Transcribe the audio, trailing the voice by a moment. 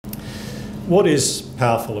What is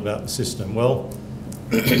powerful about the system? Well,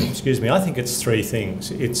 excuse me, I think it's three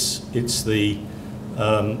things. It's the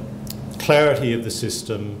clarity of the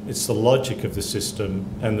system, it's the logic of the system,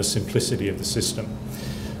 and the simplicity of the system.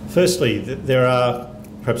 Firstly, there are,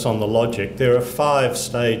 perhaps on the logic, there are 5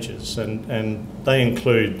 stages, and they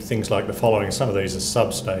include things like the following. Some of these are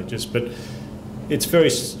sub-stages, but it's very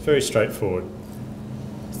straightforward.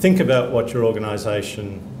 Think about what your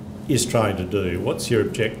organisation is trying to do. What's your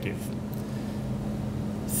objective?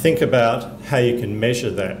 Think about how you can measure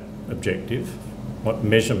that objective, what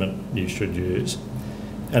measurement you should use,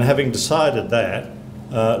 and having decided that,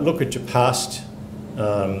 look at your past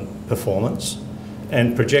performance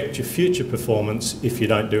and project your future performance if you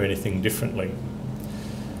don't do anything differently.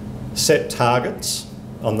 Set targets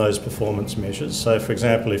on those performance measures. So, for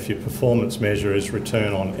example, if your performance measure is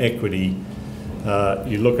return on equity,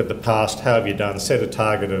 you look at the past, how have you done, set a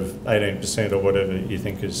target of 18% or whatever you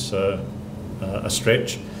think is a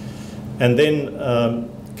stretch, and then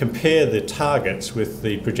compare the targets with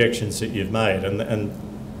the projections that you've made, and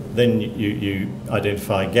then you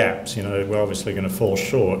identify gaps. You know, we're obviously going to fall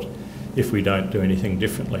short if we don't do anything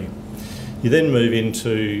differently. You then move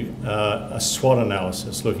into a SWOT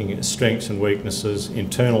analysis, looking at strengths and weaknesses,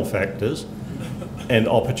 internal factors, and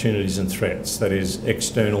opportunities and threats, that is,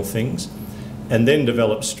 external things, and then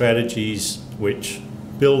develop strategies which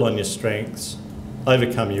build on your strengths,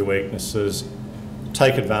 overcome your weaknesses,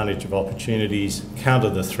 take advantage of opportunities, counter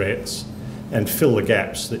the threats, and fill the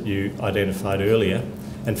gaps that you identified earlier.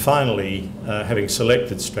 And finally, having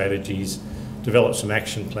selected strategies, develop some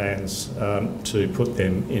action plans to put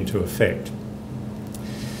them into effect.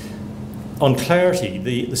 On clarity,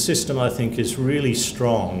 the system, I think, is really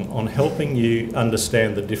strong on helping you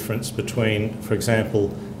understand the difference between, for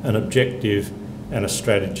example, an objective and a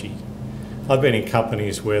strategy. I've been in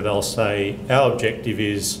companies where they'll say, our objective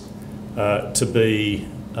is to be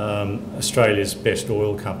Australia's best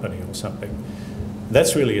oil company or something.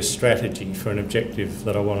 That's really a strategy for an objective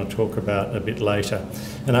that I want to talk about a bit later.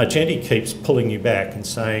 And Argenti keeps pulling you back and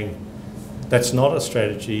saying, that's not a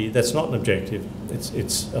strategy, that's not an objective,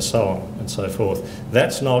 it's a so on and so forth.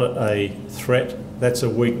 That's not a threat, that's a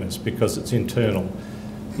weakness because it's internal.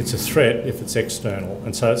 It's a threat if it's external,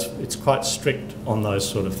 and so it's quite strict on those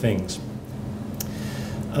sort of things.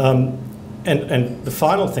 And the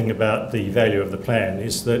final thing about the value of the plan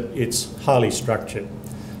is that it's highly structured.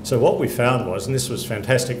 So what we found was, and this was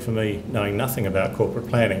fantastic for me knowing nothing about corporate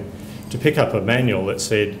planning, to pick up a manual that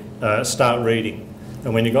said, start reading.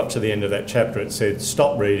 And when you got to the end of that chapter, it said,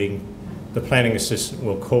 stop reading, the planning assistant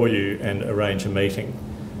will call you and arrange a meeting.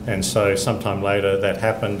 And so sometime later that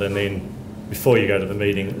happened, and then before you go to the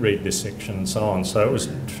meeting, read this section and so on. So it was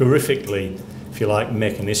terrifically, if you like,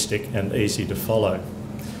 mechanistic and easy to follow.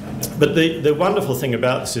 But the wonderful thing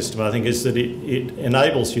about the system, I think, is that it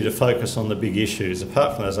enables you to focus on the big issues.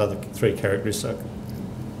 Apart from those other 3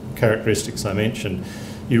 characteristics I mentioned,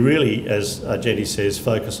 you really, as Argenti says,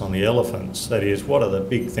 focus on the elephants. That is, what are the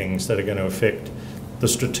big things that are going to affect the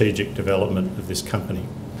strategic development of this company?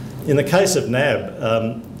 In the case of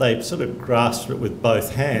NAB, they sort of grasped it with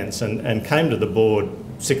both hands and came to the board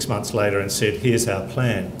 6 months later and said, here's our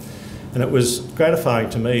plan. And it was gratifying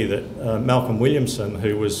to me that Malcolm Williamson,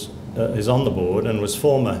 who is on the board and was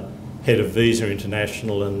former head of Visa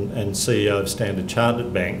International and CEO of Standard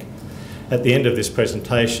Chartered Bank, at the end of this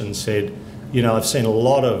presentation said, you know, I've seen a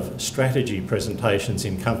lot of strategy presentations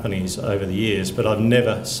in companies over the years, but I've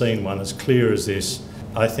never seen one as clear as this.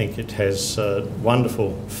 I think it has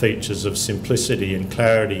wonderful features of simplicity and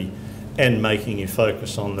clarity and making you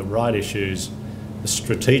focus on the right issues, the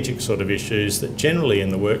strategic sort of issues that generally in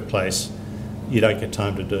the workplace you don't get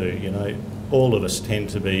time to do. You know, all of us tend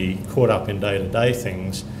to be caught up in day-to-day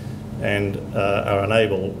things and are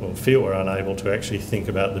unable, or feel we're unable, to actually think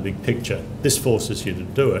about the big picture. This forces you to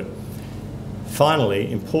do it.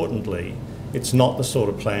 Finally, importantly, it's not the sort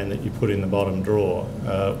of plan that you put in the bottom drawer.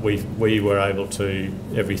 We were able to,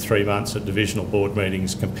 every 3 months at divisional board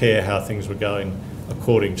meetings, compare how things were going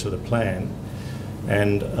according to the plan.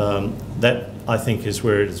 And that, I think, is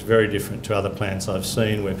where it is very different to other plans I've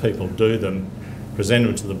seen, where people do them, present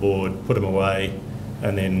them to the board, put them away,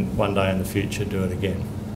 and then one day in the future do it again.